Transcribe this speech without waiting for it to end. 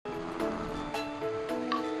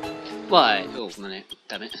Why? Oh, man,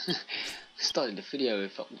 damn it. Started the video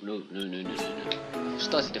without... No.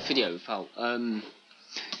 Started the video without,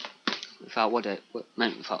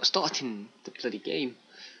 without starting the bloody game.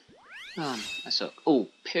 That's a... Oh,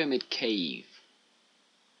 Pyramid Cave.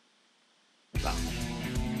 Wow.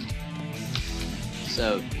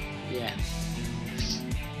 So, yeah.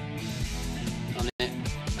 On it.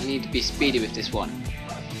 I need to be speedy with this one.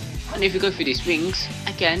 And if you go through these rings,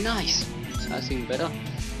 again, nice. So that's even better.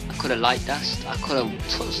 I could have light dashed, I could have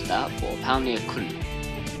touched that, but apparently I couldn't.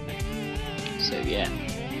 So yeah.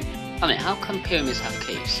 I mean, how come pyramids have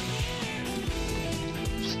caves?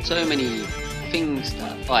 So many things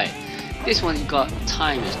that... Right, this one you got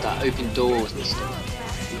timers that open doors and stuff.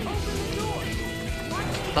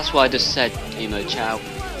 That's why I just said, Emo Chow.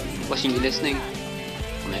 Wasn't you listening?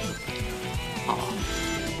 On it. Oh,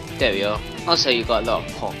 there we are. Also, you got a lot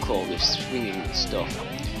of parkour with swinging and stuff.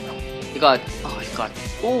 You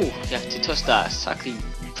have to touch that exactly.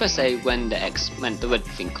 Press A when the red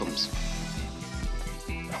thing comes,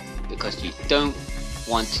 because you don't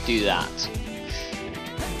want to do that.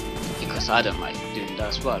 Because I don't like doing that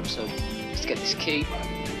as well. So let's get this key.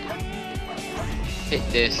 Hit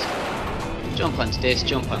this. Jump onto this.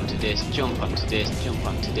 Jump onto this. Jump onto this. Jump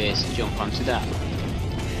onto this. Jump onto that.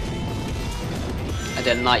 And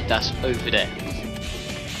then light dash over there.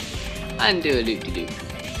 And do a loop-de-loop.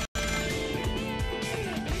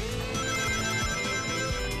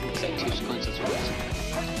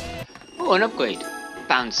 Oh, an upgrade.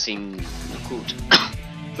 Bouncing called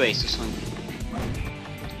brace or something.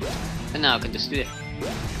 And now I can just do it.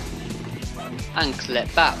 And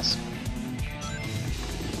collect bats.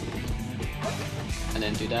 And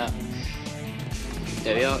then do that.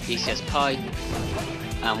 There we are, easy as pie.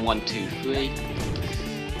 And 1, 2, 3.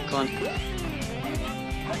 Come on.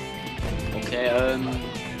 Okay,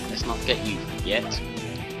 let's not get you yet.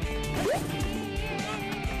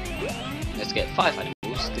 Let's get 5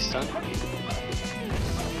 animals this time.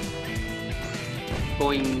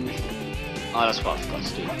 Boing. Oh, that's what I forgot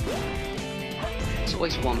to do. There's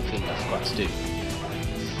always one thing I forgot to do.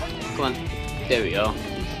 Come on. There we are.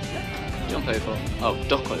 Jump over. Oh,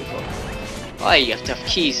 duck over. Oh, you have to have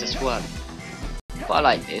keys as well. But I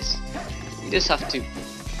like this. You just have to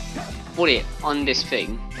put it on this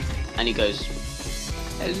thing, and he goes,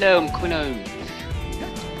 "Hello, I'm coming home."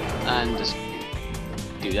 And just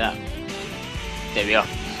do that. There we are.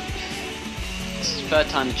 This is third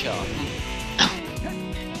time the charm.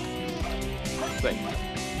 Great.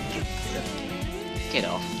 Get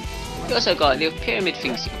off. You also got little pyramid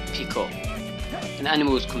things you can pick up. And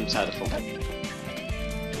animals come out of them.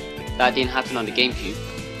 That didn't happen on the GameCube.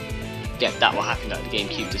 Yeah, that what happened at the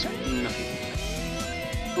GameCube. Just nothing.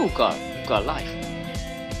 Oh god, got a life.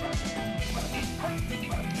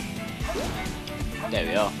 There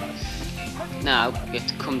we are. Now we have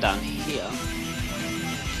to come down here.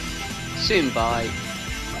 Zoom by.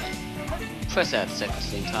 Press out at the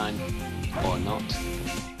same time, or not.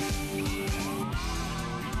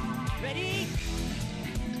 Ready?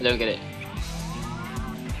 I don't get it.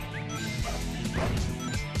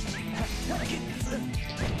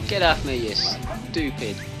 Get off me, you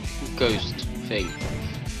stupid ghost thing.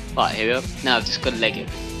 Right, here we are. Now I've just got to leg it.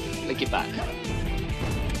 Leg it back.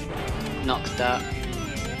 Knock that.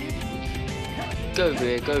 Go over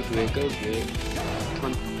here, go over here, go over here. Come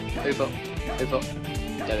on. Over. Over.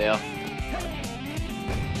 There we are.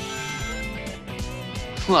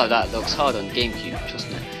 Well, that looks hard on GameCube,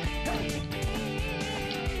 doesn't it?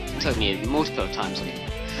 It took me multiple times on it.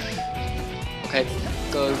 Okay,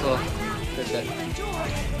 go over. Perfect.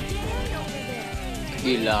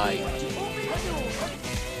 You lie.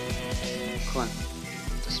 Come on.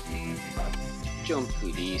 Just jump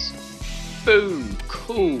through these. Boom!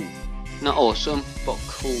 Cool! Not awesome, but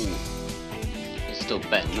cool. It's still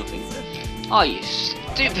better than nothing. Oh, you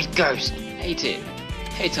stupid ghost! Hate it.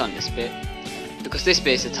 Hate on this bit. Because this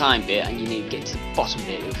bit is a time bit and you need to get to the bottom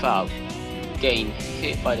bit without getting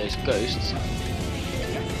hit by those ghosts.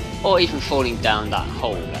 Or even falling down that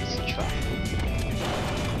hole that's a trap.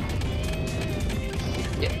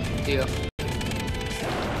 Yep, here.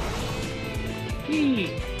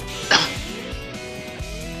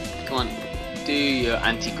 Come on, do your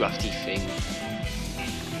anti-gravity thing.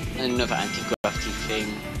 And another anti-gravity thing.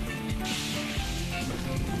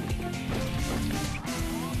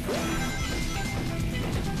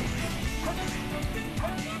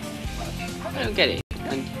 I don't get it.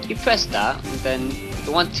 And you press that, and then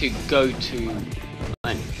you want to go to.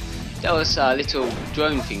 And there was a little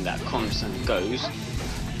drone thing that comes and goes,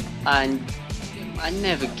 and I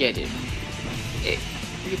never get it.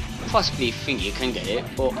 you possibly think you can get it,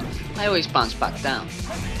 but I always bounce back down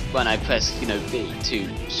when I press, you know, B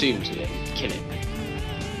to zoom to it, kill it.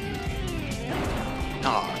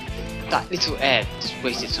 Ah, oh, that little air just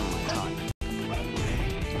wasted some of my time.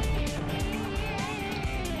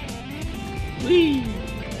 Whee!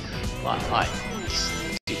 Right,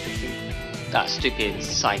 stupid thing. That stupid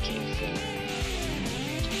psychic thing.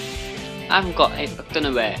 I don't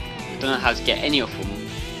know how to get any of them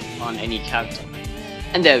on any character.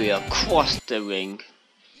 And there we are, cross the ring.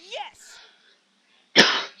 Yes.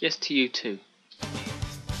 Yes to you too.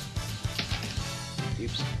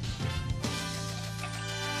 Oops.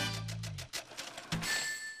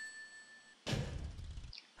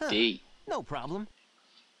 Huh. D. No problem.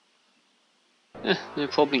 No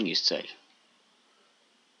problem, you say.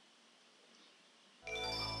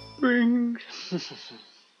 Ring.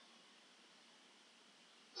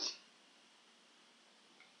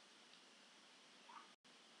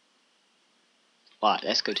 Right,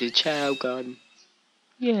 let's go to the Chow Garden.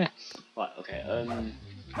 Yeah. Right, okay,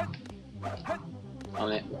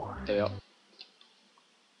 on it. There we are.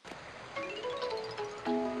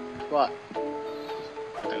 Right.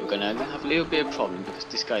 Okay, we're gonna have a little bit of problem because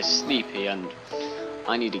this guy's sleepy and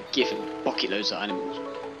I need to give him bucket loads of animals.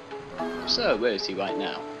 So, where is he right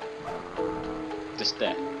now? Just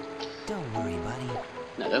there. Don't worry, buddy.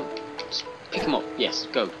 No, don't. Just pick him up. Yes,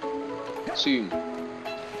 go. Zoom.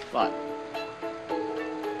 Right.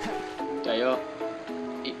 There you are.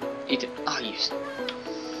 Eat it. Ah, you.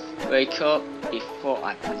 Wake up before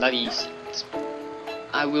I bloody.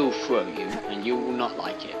 I will throw you, and you will not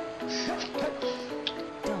like it.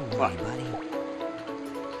 Don't worry, Right. buddy.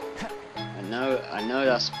 I know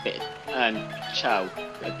that's a bit child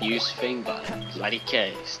abuse thing, but I don't bloody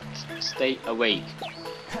care. Stay awake.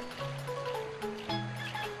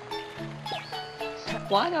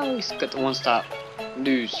 Why do I always get the ones that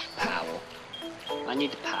lose power? I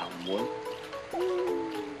need the power one.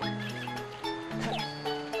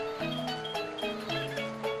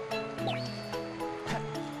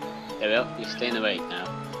 There we are, you're staying awake now.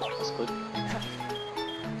 That's good.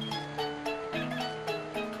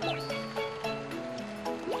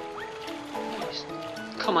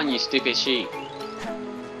 Come on, you stupid sheep.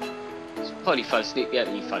 Probably fell asleep. Yeah,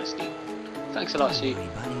 you fell asleep. Thanks a lot, sheep.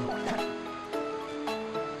 Don't worry,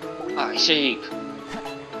 buddy. Alright, sheep.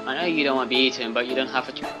 I know you don't want to be eaten, but you don't have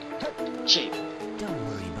a sheep. Don't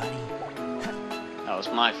worry, buddy. That was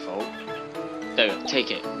my fault. There we go,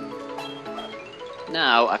 take it.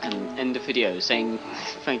 Now I can end the video saying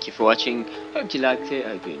thank you for watching. Hope you liked it,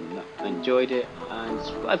 hope you enjoyed it, and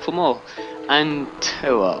subscribe for more. And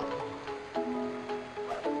farewell.